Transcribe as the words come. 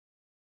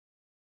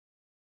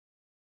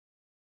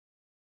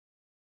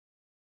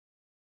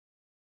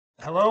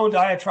Hello,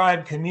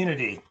 Diatribe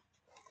community.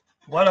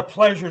 What a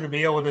pleasure to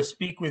be able to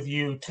speak with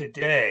you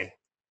today.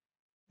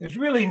 There's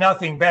really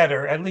nothing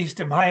better, at least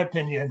in my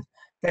opinion,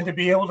 than to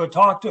be able to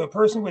talk to a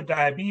person with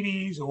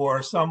diabetes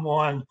or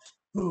someone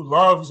who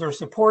loves or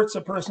supports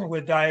a person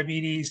with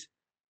diabetes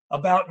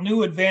about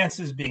new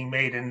advances being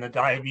made in the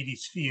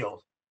diabetes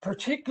field,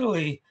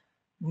 particularly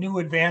new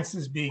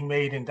advances being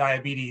made in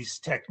diabetes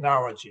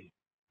technology.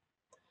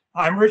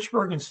 I'm Rich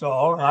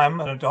Bergenstal, and I'm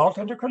an adult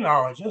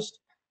endocrinologist.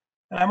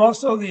 And I'm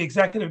also the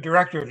executive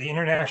director of the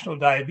International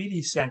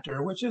Diabetes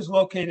Center, which is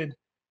located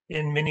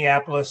in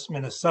Minneapolis,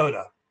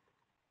 Minnesota.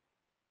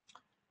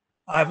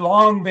 I've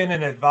long been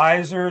an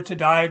advisor to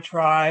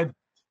Diatribe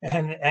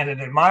and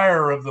an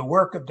admirer of the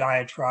work of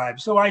Diatribe.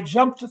 So I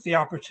jumped at the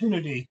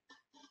opportunity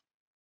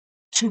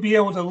to be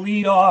able to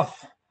lead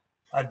off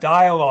a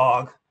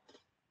dialogue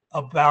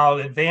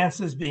about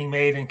advances being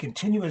made in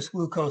continuous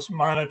glucose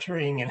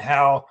monitoring and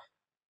how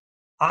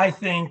I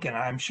think, and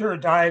I'm sure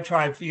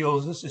Diatribe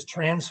feels, this is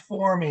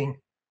transforming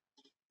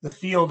the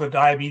field of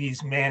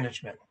diabetes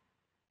management.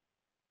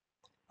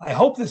 I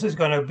hope this is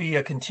going to be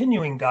a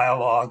continuing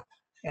dialogue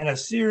and a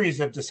series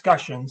of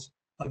discussions,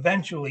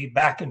 eventually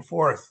back and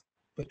forth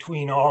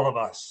between all of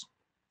us.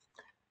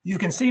 You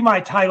can see my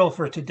title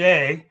for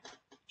today,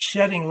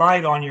 Shedding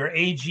Light on Your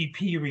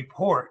AGP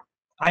Report.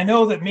 I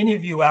know that many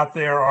of you out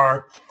there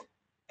are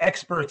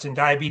experts in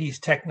diabetes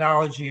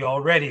technology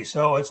already,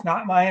 so it's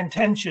not my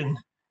intention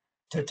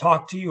to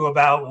talk to you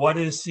about what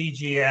is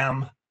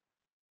CGM,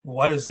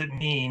 what does it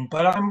mean,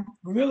 but I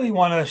really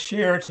want to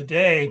share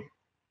today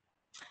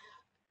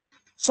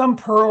some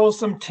pearls,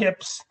 some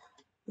tips,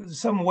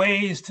 some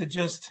ways to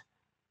just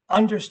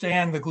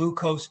understand the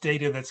glucose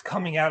data that's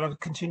coming out of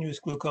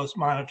continuous glucose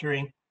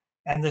monitoring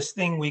and this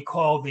thing we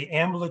call the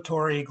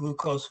ambulatory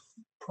glucose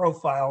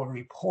profile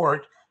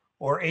report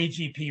or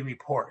AGP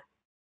report.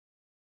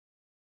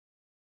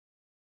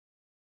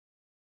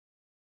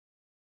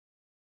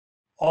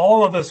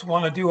 All of us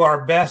want to do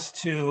our best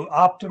to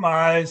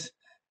optimize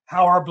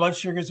how our blood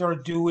sugars are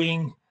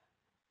doing.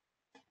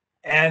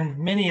 And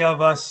many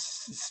of us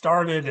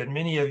started, and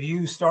many of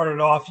you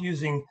started off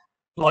using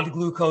blood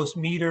glucose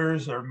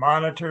meters or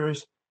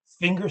monitors,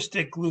 finger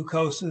stick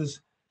glucoses.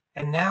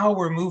 And now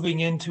we're moving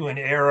into an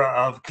era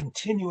of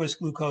continuous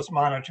glucose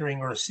monitoring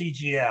or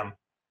CGM.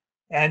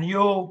 And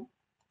you'll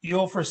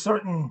for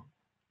certain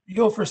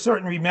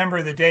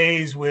remember the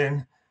days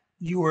when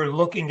you were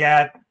looking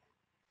at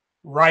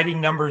writing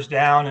numbers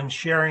down and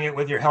sharing it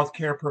with your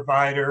healthcare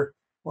provider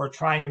or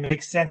trying to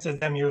make sense of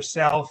them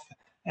yourself.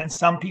 And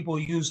some people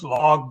use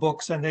log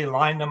books and they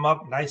line them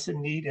up nice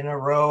and neat in a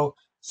row.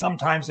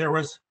 Sometimes there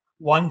was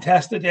one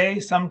test a day,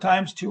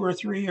 sometimes 2 or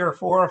 3 or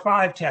 4 or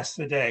 5 tests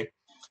a day.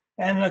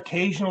 And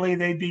occasionally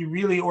they'd be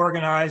really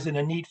organized in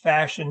a neat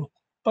fashion.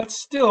 But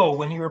still,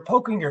 when you were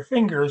poking your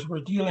fingers, we're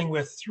dealing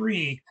with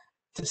 3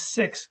 to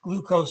 6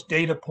 glucose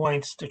data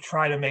points to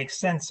try to make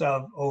sense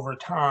of over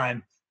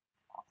time.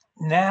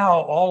 Now,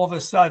 all of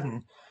a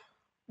sudden,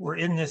 we're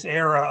in this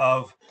era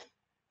of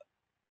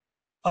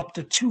up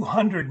to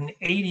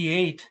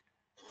 288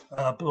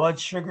 blood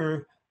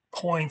sugar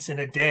points in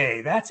a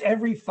day. That's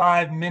every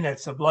 5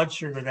 minutes of blood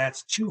sugar.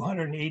 That's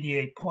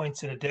 288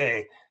 points in a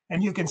day.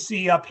 And you can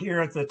see up here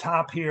at the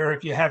top here,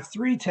 if you have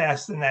 3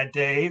 tests in that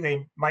day,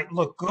 they might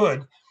look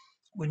good.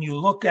 When you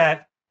look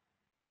at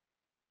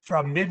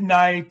from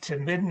midnight to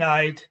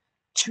midnight,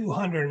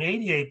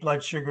 288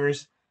 blood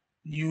sugars,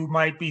 you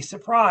might be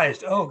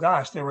surprised. Oh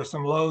gosh, there were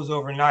some lows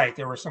overnight.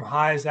 There were some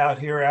highs out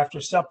here after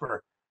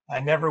supper. I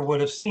never would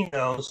have seen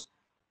those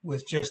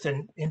with just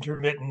an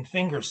intermittent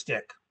finger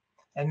stick.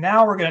 And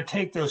now we're going to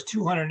take those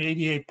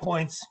 288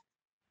 points.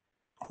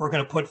 We're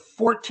going to put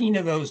 14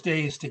 of those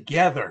days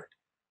together.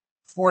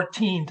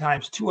 14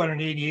 times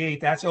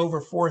 288, that's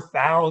over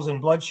 4,000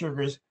 blood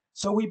sugars.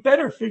 So we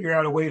better figure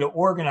out a way to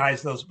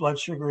organize those blood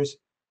sugars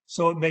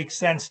so it makes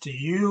sense to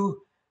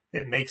you,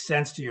 it makes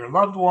sense to your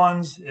loved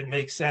ones, it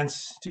makes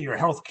sense to your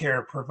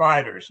healthcare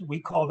providers. We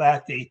call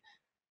that the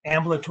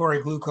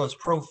ambulatory glucose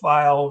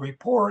profile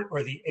report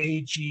or the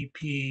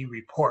AGP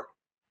report.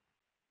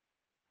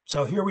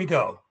 So here we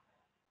go.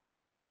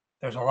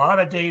 There's a lot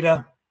of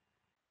data.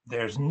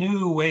 There's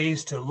new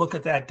ways to look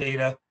at that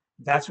data.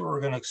 That's what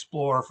we're going to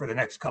explore for the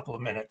next couple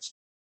of minutes.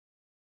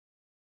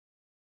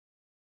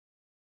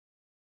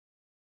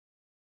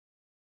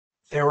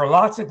 There were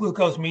lots of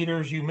glucose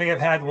meters. You may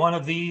have had one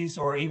of these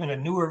or even a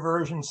newer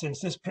version since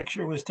this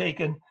picture was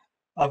taken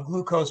of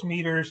glucose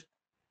meters,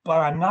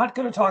 but I'm not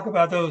going to talk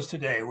about those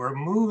today. We're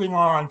moving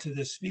on to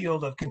this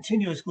field of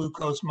continuous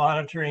glucose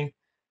monitoring,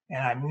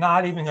 and I'm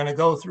not even going to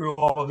go through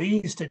all of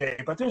these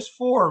today, but there's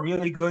 4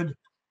 really good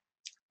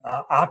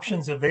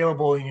options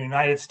available in the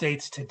United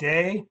States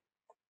today.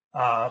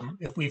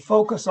 If we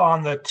focus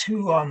on the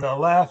 2 on the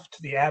left,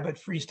 the Abbott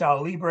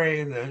Freestyle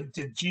Libre,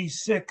 the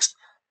G6,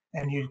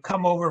 and you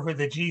come over for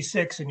the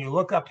G6 and you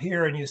look up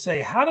here and you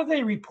say, how do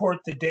they report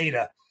the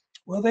data?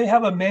 Well, they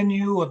have a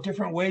menu of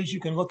different ways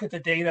you can look at the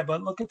data,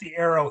 but look at the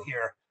arrow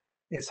here.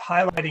 It's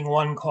highlighting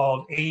one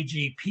called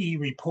AGP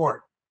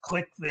report.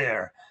 Click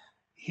there.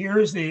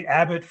 here's the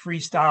Abbott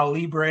Freestyle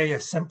Libre, a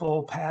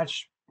simple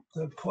patch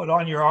to put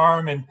on your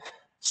arm and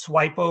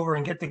swipe over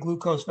and get the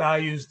glucose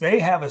values. They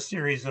have a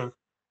series of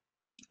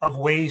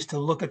ways to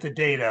look at the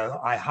data.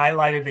 I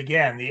highlighted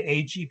again the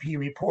AGP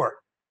report.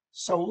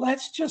 So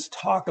let's just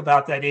talk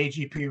about that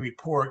AGP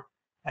report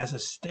as a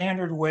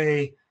standard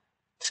way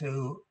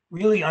to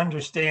really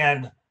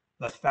understand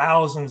the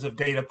thousands of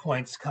data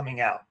points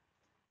coming out.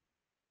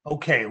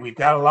 Okay, we've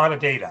got a lot of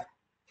data,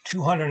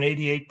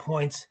 288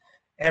 points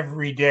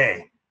every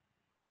day.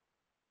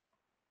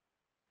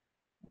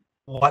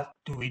 What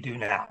do we do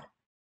now?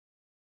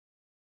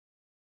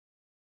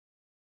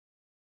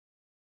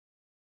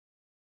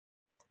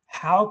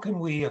 How can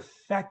we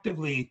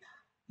effectively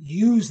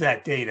use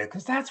that data?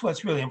 Because that's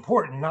what's really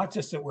important, not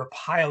just that we're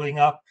piling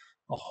up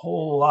a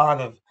whole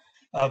lot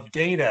of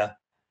data.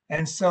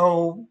 And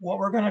so what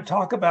we're going to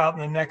talk about in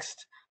the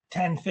next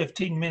 10,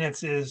 15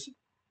 minutes is,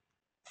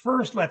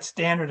 first, let's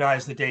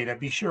standardize the data.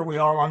 Be sure we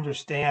all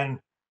understand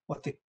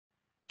what the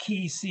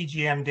key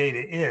CGM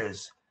data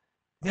is.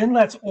 Then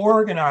let's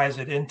organize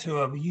it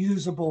into a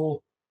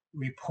usable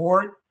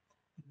report.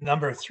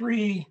 Number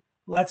 3,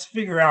 let's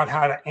figure out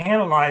how to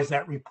analyze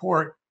that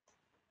report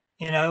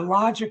in a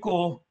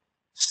logical,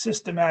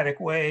 systematic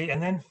way.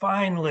 And then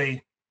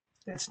finally,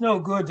 it's no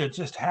good to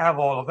just have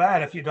all of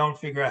that if you don't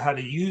figure out how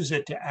to use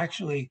it to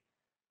actually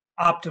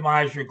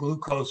optimize your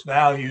glucose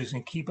values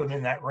and keep them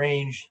in that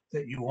range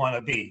that you want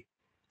to be.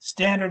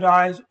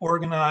 Standardize,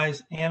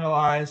 organize,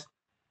 analyze,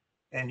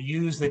 and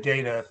use the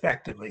data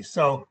effectively.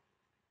 So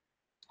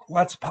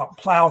let's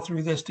plow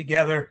through this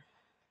together.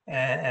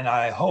 And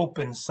I hope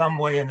in some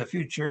way in the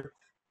future,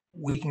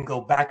 we can go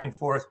back and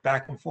forth,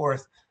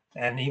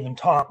 and even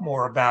talk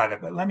more about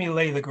it. But let me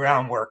lay the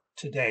groundwork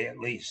today, at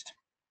least.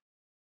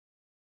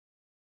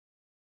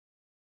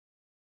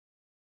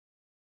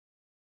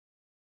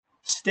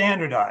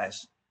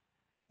 Standardize.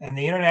 And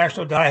the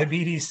International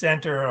Diabetes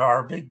Center,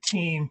 our big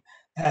team,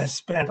 has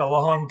spent a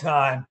long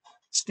time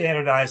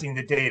standardizing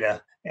the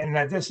data. And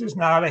that this is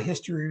not a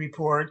history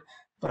report,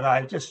 but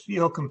I just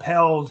feel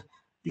compelled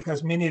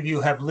because many of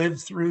you have lived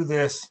through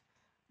this.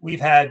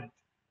 We've had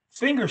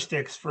finger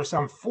sticks for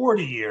some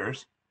 40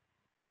 years.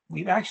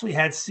 We've actually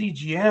had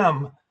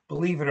CGM,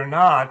 believe it or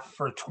not,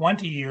 for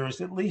 20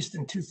 years. At least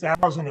in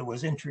 2000, it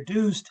was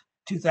introduced.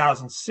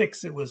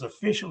 2006, it was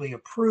officially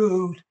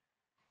approved.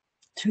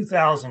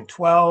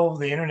 2012,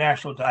 the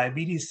International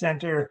Diabetes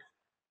Center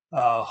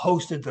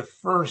hosted the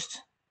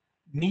first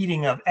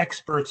meeting of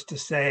experts to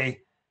say,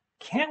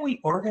 can't we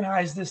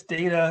organize this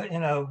data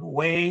in a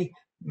way?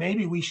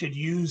 Maybe we should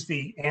use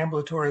the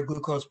ambulatory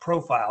glucose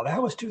profile.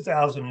 That was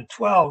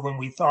 2012 when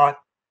we thought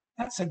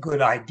that's a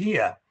good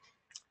idea.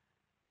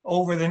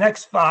 Over the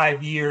next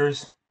 5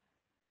 years,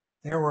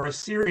 there were a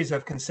series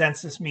of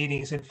consensus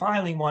meetings, and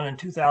finally one in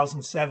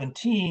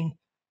 2017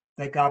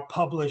 that got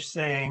published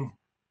saying,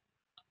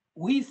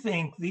 we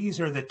think these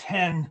are the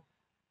 10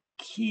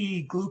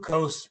 key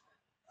glucose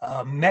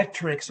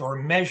metrics or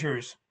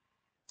measures.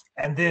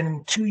 And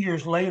then 2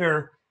 years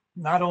later,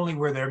 not only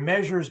were there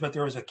measures, but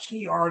there was a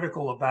key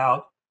article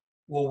about,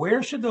 well,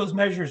 where should those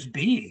measures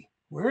be?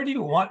 Where do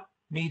you want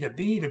me to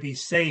be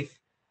safe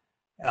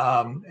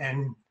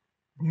and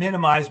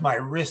minimize my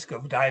risk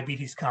of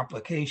diabetes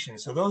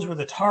complications? So those were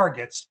the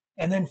targets.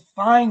 And then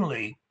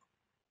finally,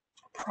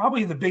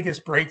 probably the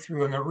biggest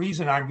breakthrough, and the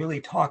reason I'm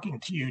really talking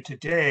to you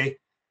today,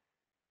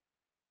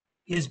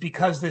 is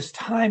because this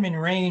time in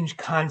range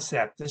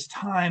concept, this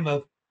time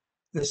of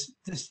this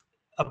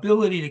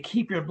ability to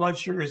keep your blood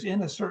sugars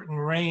in a certain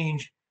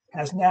range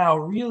has now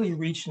really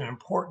reached an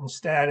important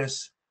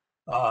status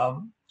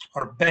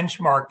or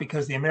benchmark,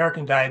 because the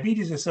American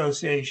Diabetes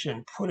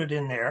Association put it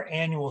in their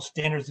annual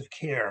standards of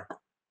care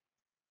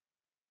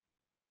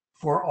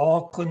for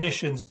all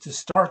clinicians to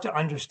start to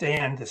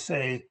understand, to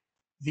say,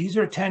 these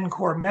are 10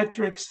 core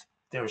metrics,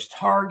 there's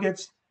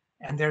targets,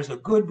 and there's a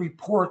good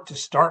report to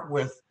start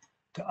with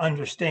to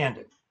understand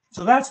it.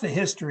 So that's the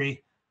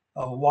history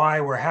of why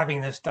we're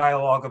having this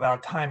dialogue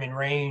about time in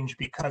range,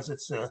 because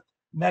it's a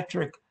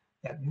metric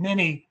that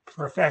many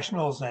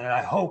professionals, and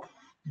I hope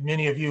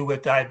many of you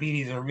with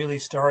diabetes, are really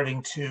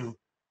starting to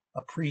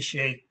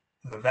appreciate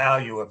the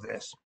value of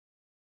this.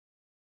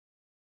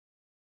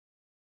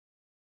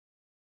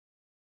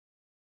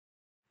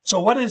 So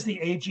what is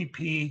the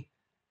AGP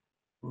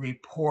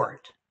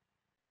report?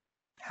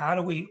 How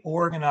do we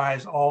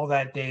organize all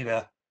that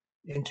data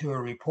into a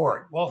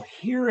report? Well,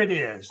 here it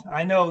is.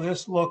 I know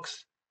this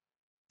looks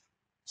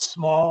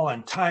small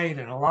and tight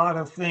and a lot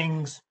of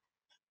things,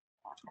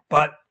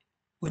 but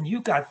when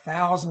you've got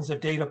thousands of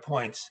data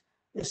points,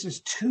 this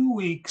is 2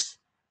 weeks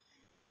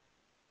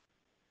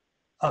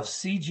of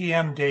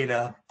CGM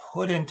data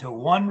put into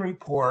one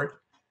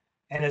report,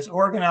 and it's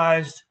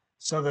organized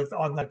so that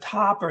on the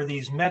top are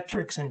these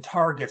metrics and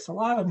targets, a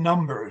lot of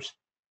numbers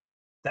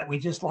that we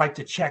just like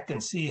to check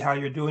and see how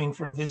you're doing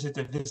from visit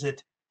to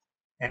visit,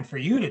 and for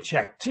you to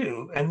check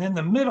too. And then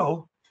the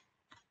middle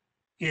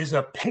is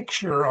a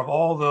picture of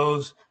all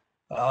those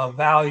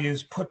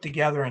values put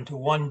together into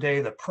one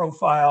day, the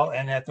profile,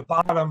 and at the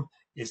bottom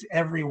is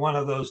every one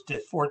of those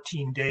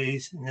 14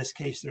 days, in this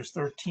case, there's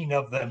 13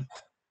 of them,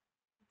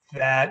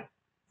 that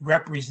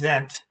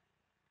represent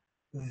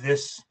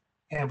this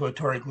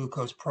ambulatory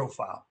glucose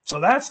profile. So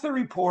that's the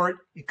report.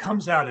 It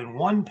comes out in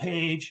one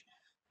page.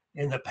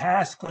 In the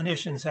past,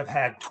 clinicians have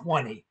had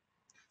 20,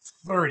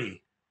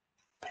 30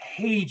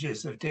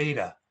 pages of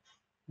data.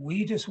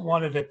 We just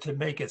wanted it to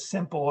make it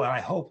simple, and I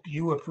hope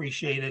you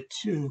appreciate it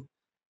too.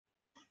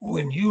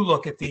 When you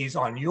look at these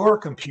on your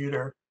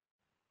computer,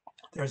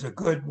 there's a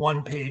good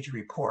one-page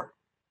report.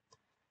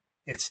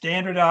 It's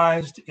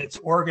standardized, it's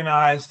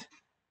organized,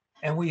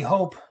 and we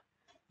hope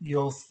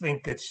you'll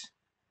think it's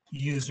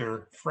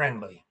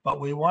user-friendly.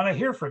 But we want to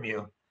hear from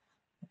you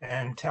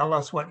and tell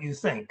us what you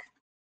think.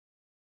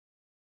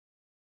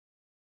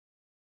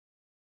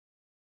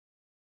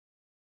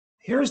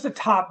 Here's the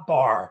top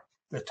bar,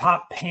 the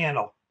top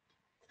panel.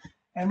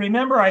 And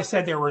remember, I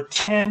said there were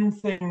 10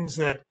 things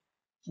that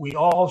we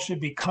all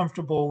should be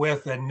comfortable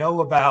with and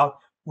know about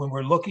when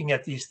we're looking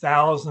at these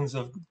thousands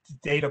of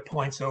data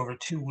points over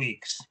 2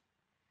 weeks.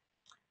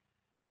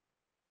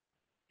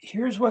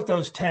 Here's what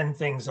those 10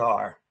 things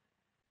are.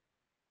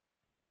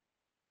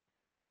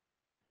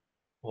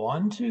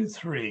 1, 2,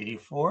 3,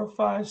 4,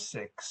 5,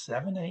 6,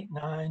 7, 8,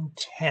 9,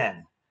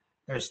 10.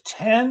 There's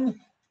 10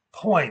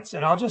 points,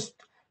 and I'll just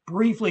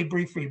briefly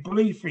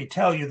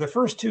tell you. The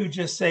first two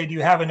just say, do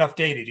you have enough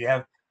data?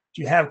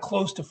 Do you have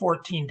close to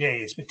 14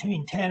 days,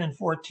 between 10 and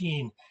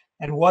 14?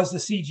 And was the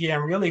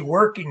CGM really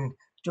working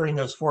during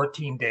those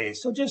 14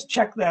 days? So just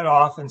check that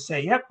off and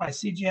say, yep, my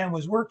CGM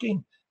was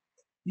working.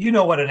 You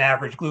know what an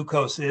average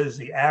glucose is,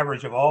 the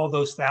average of all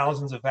those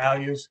thousands of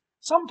values.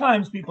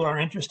 Sometimes people are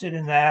interested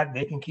in that.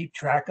 They can keep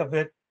track of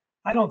it.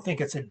 I don't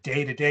think it's a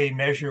day-to-day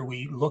measure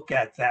we look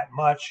at that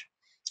much.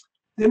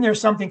 Then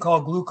there's something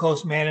called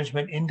glucose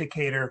management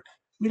indicator.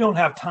 We don't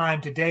have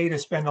time today to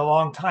spend a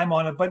long time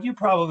on it, but you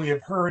probably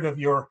have heard of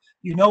you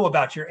know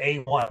about your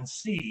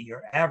A1C,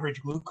 your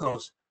average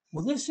glucose.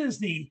 Well, this is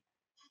the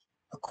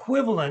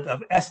equivalent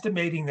of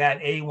estimating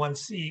that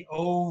A1C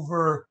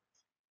over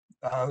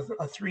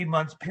a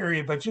 3-month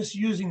period, but just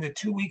using the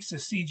 2 weeks of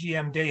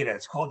CGM data.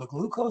 It's called the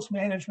glucose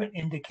management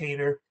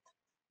indicator.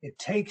 It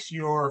takes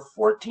your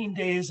 14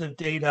 days of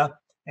data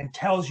and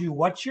tells you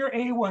what your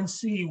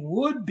A1C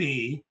would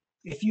be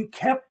if you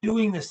kept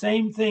doing the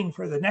same thing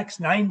for the next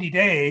 90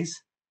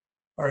 days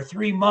or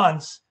 3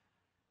 months.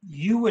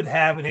 You would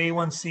have an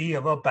A1C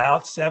of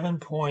about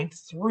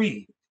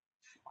 7.3.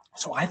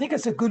 So I think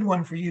it's a good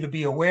one for you to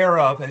be aware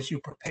of as you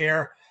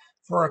prepare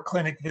for a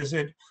clinic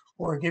visit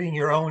or getting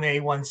your own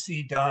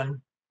A1C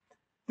done.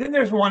 Then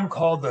there's one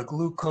called the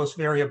glucose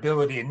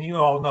variability, and you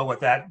all know what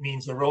that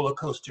means, the roller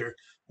coaster.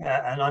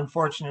 And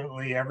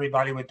unfortunately,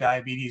 everybody with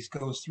diabetes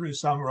goes through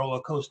some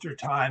roller coaster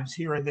times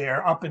here and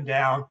there, up and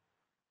down,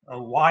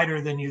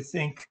 wider than you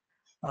think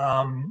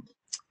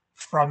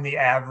from the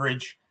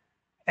average.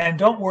 And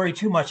don't worry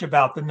too much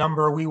about the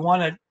number. We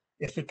want it,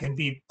 if it can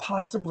be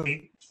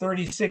possibly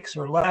 36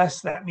 or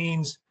less, that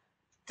means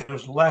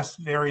there's less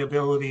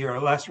variability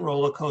or less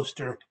roller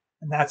coaster,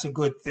 and that's a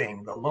good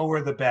thing. The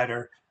lower the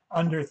better.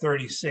 Under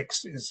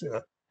 36 is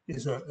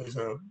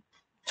a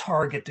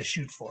target to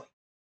shoot for.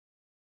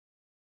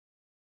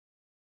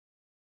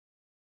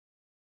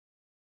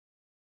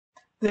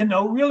 Then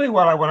really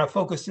what I want to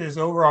focus is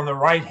over on the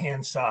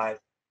right-hand side.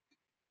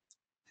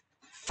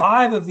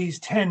 5 of these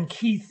 10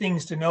 key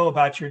things to know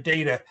about your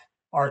data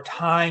are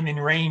time in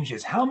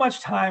ranges. How much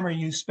time are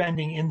you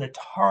spending in the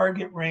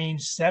target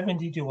range,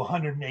 70 to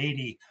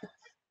 180?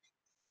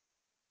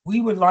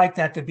 We would like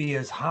that to be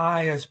as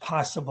high as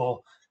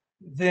possible.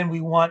 Then we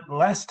want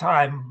less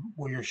time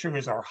where your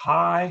sugars are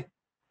high,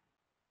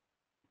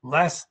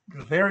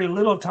 very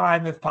little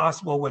time if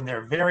possible when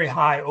they're very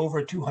high,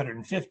 over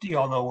 250,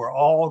 although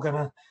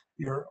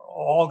you're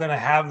all gonna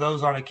have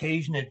those on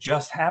occasion. It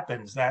just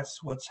happens.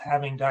 That's what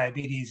having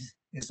diabetes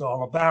is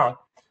all about.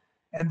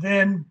 And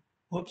then,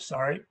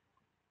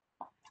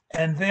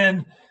 and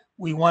then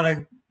we want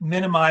to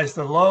minimize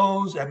the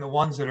lows and the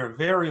ones that are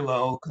very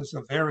low, because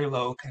the very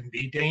low can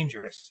be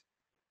dangerous.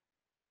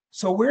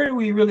 So where do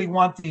we really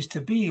want these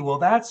to be? Well,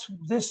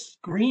 this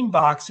green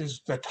box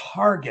is the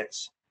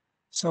targets.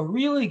 So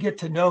really get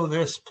to know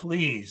this,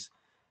 please.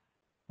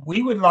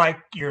 We would like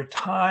your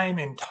time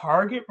in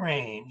target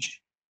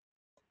range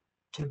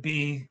to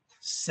be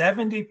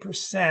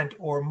 70%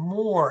 or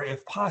more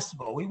if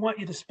possible. We want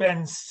you to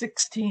spend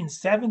 16,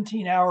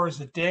 17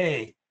 hours a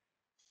day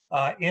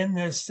in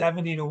this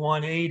 70 to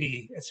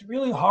 180. It's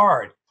really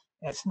hard.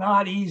 It's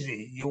not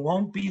easy. You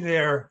won't be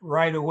there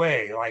right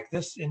away. Like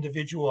this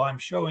individual I'm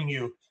showing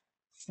you,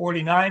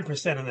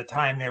 49% of the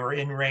time they were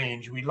in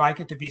range. We'd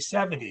like it to be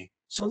 70.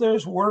 So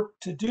there's work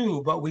to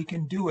do, but we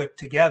can do it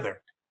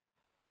together.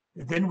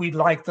 Then we'd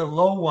like the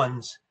low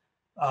ones,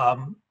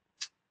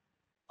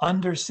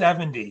 under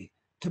 70,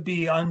 to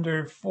be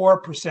under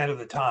 4% of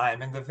the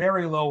time, and the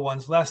very low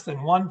ones less than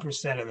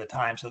 1% of the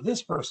time. So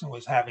this person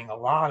was having a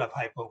lot of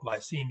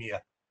hypoglycemia.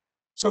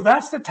 So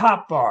that's the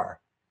top bar.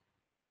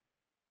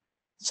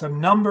 Some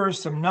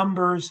numbers.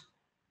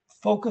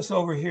 Focus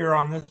over here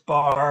on this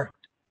bar.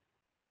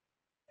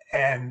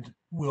 And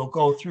we'll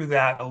go through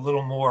that a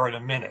little more in a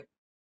minute.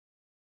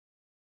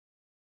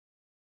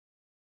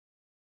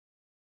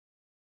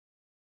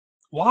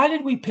 Why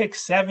did we pick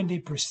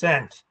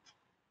 70%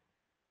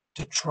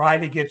 to try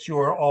to get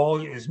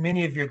as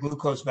many of your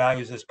glucose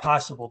values as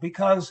possible?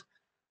 Because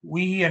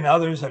we and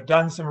others have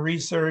done some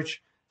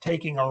research,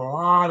 taking a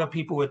lot of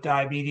people with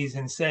diabetes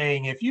and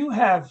saying, if you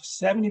have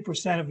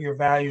 70% of your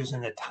values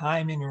in the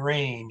time in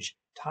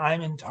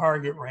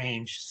target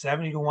range,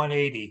 70 to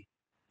 180,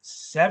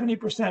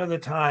 70% of the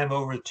time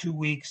over 2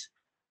 weeks,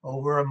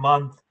 over a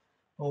month,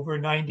 over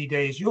 90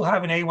 days, you'll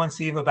have an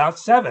A1C of about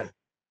 7,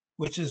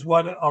 which is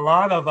what a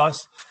lot of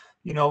us,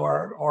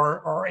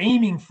 are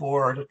aiming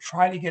for, to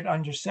try to get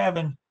under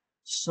 7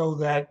 so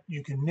that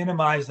you can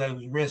minimize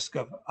those risk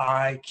of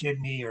eye,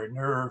 kidney, or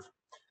nerve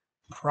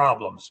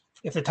problems.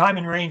 If the time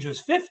in range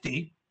was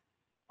 50,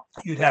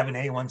 you'd have an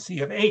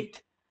A1C of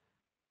 8.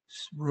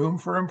 Room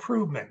for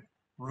improvement,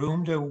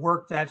 room to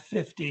work that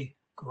 50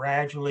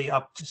 gradually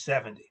up to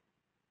 70.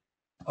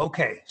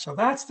 Okay, so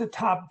that's the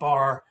top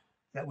bar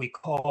that we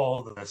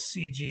call the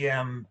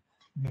CGM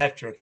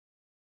metric.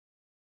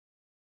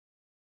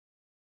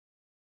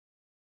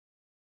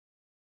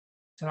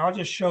 And I'll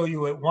just show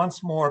you it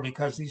once more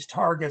because these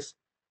targets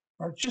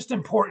are just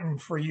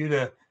important for you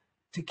to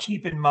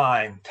keep in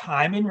mind.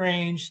 Time in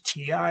range,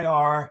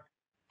 TIR,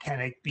 can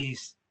it be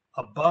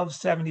above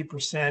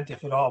 70%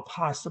 if at all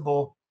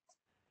possible?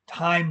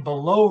 Time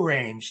below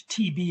range,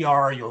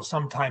 TBR, you'll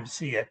sometimes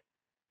see it.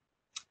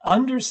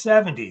 Under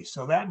 70,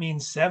 so that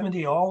means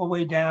 70 all the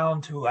way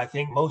down to, I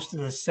think most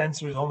of the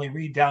sensors only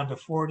read down to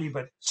 40,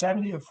 but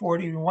 70 to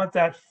 40, we want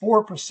that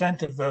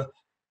 4% of the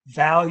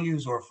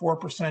values or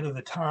 4% of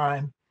the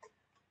time,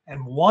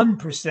 and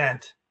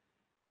 1%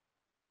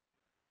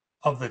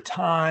 of the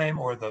time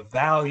or the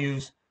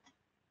values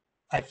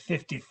at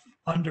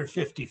under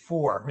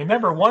 54.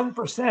 Remember,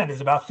 1%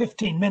 is about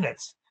 15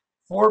 minutes.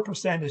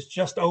 4% is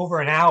just over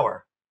an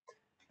hour.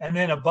 And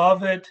then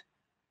above it,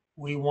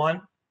 we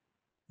want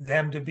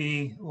them to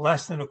be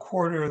less than a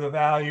quarter of the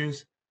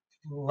values,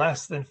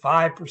 less than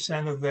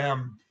 5% of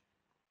them,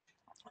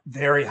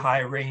 very high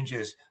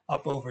ranges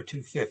up over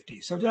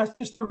 250. So that's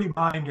just a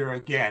reminder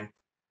again,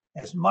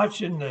 as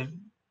much in the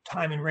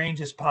time and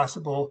range as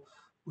possible,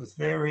 with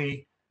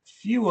very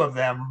few of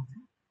them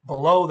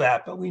below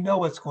that, but we know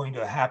what's going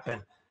to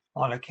happen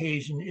on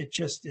occasion. It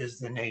just is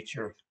the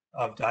nature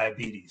of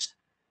diabetes.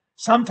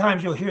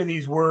 Sometimes you'll hear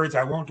these words,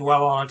 I won't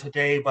dwell on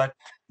today, but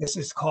this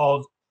is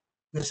called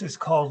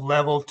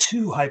level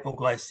 2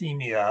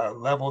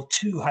 hypoglycemia, level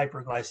 2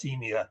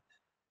 hyperglycemia.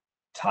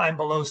 Time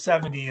below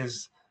 70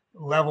 is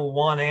level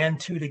 1 and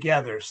 2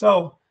 together.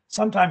 So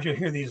sometimes you'll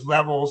hear these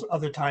levels,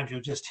 other times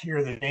you'll just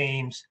hear the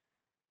names,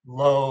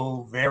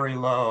 low, very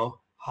low,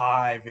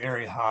 high,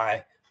 very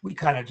high. We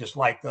kind of just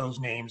like those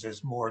names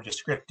as more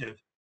descriptive